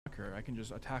her. I can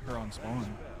just attack her on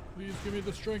spawn. Please give me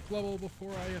the strength level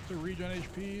before I have to regen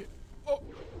HP.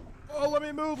 Oh, let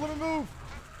me move,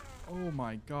 Oh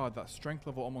my god, that strength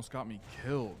level almost got me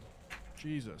killed.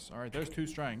 Jesus. All right, there's 2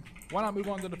 strength. Why not move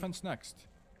on to defense next?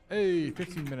 Hey,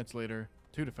 15 minutes later,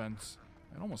 2 defense.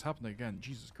 It almost happened again.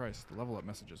 Jesus Christ, the level up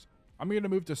messages. I'm going to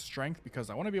move to strength because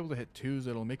I want to be able to hit 2s.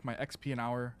 It'll make my XP an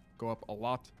hour go up a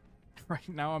lot. Right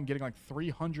now, I'm getting like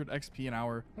 300 XP an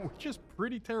hour, which is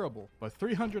pretty terrible. But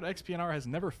 300 XP an hour has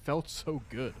never felt so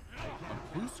good.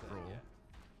 A clue scroll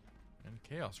and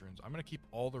chaos runes. I'm going to keep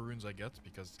all the runes I get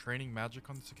because training magic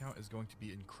on this account is going to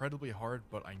be incredibly hard,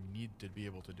 but I need to be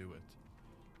able to do it.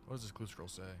 What does this clue scroll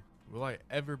say? Will I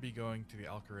ever be going to the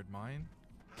Alcarid mine?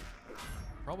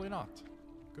 Probably not.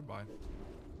 Goodbye.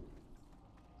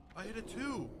 I hit a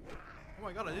 2. Oh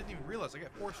my god, I didn't even realize I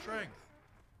get 4 strength.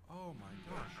 Oh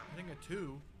my gosh, hitting a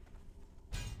 2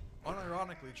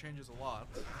 unironically changes a lot.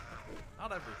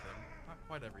 Not everything, not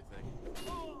quite everything,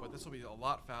 but this will be a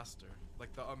lot faster.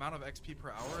 Like the amount of XP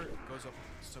per hour goes up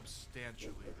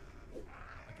substantially.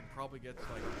 I can probably get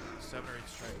to like 7 or 8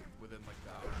 strength within like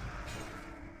the hour.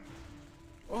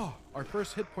 Oh, our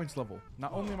first hit points level.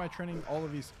 Not only am I training all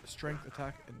of these strength,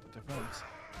 attack, and defense,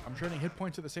 I'm training hit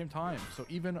points at the same time, so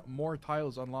even more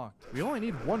tiles unlocked. We only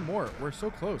need 1 more. We're so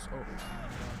close. Oh.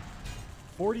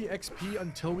 40 XP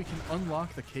until we can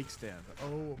unlock the cake stand.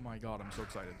 Oh my god, I'm so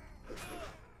excited.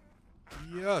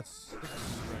 Yes!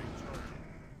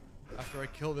 After I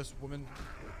kill this woman,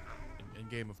 in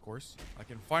game of course, I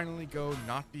can finally go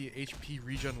not be HP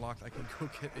regen locked. I can go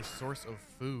get a source of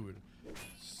food.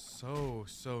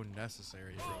 So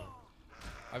necessary, bro.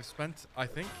 I've spent, I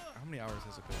think, how many hours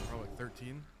has it been? Probably like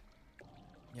 13.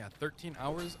 Yeah, 13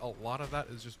 hours. A lot of that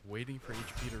is just waiting for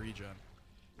HP to regen.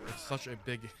 It's such a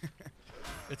big...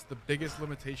 It's the biggest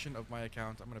limitation of my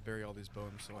account. I'm going to bury all these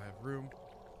bones so I have room.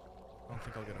 I don't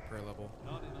think I'll get a prayer level.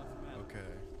 Okay.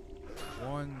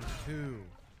 1, 2,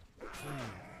 3,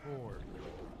 4,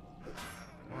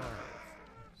 5,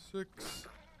 6,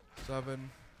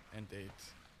 7, and 8.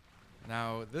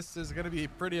 Now, this is going to be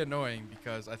pretty annoying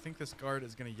because I think this guard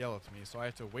is going to yell at me, so I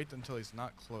have to wait until he's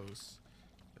not close.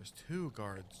 There's 2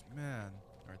 guards, man.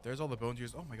 Alright, there's all the bones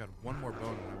used. Oh my god, 1 more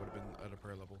bone and I would have been at a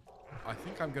prayer level. I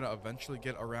think I'm going to eventually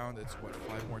get around. It's, what,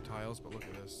 5 more tiles? But look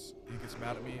at this. He gets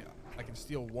mad at me. I can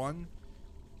steal 1,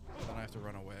 but then I have to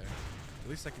run away. At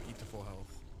least I can eat to full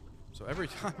health. So every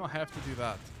time I have to do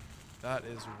that, that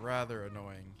is rather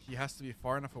annoying. He has to be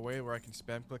far enough away where I can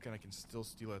spam click and I can still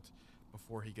steal it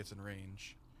before he gets in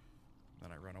range.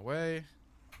 Then I run away.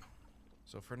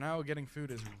 So for now, getting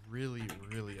food is really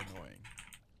annoying.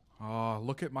 Oh,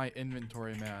 look at my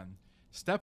inventory, man. Step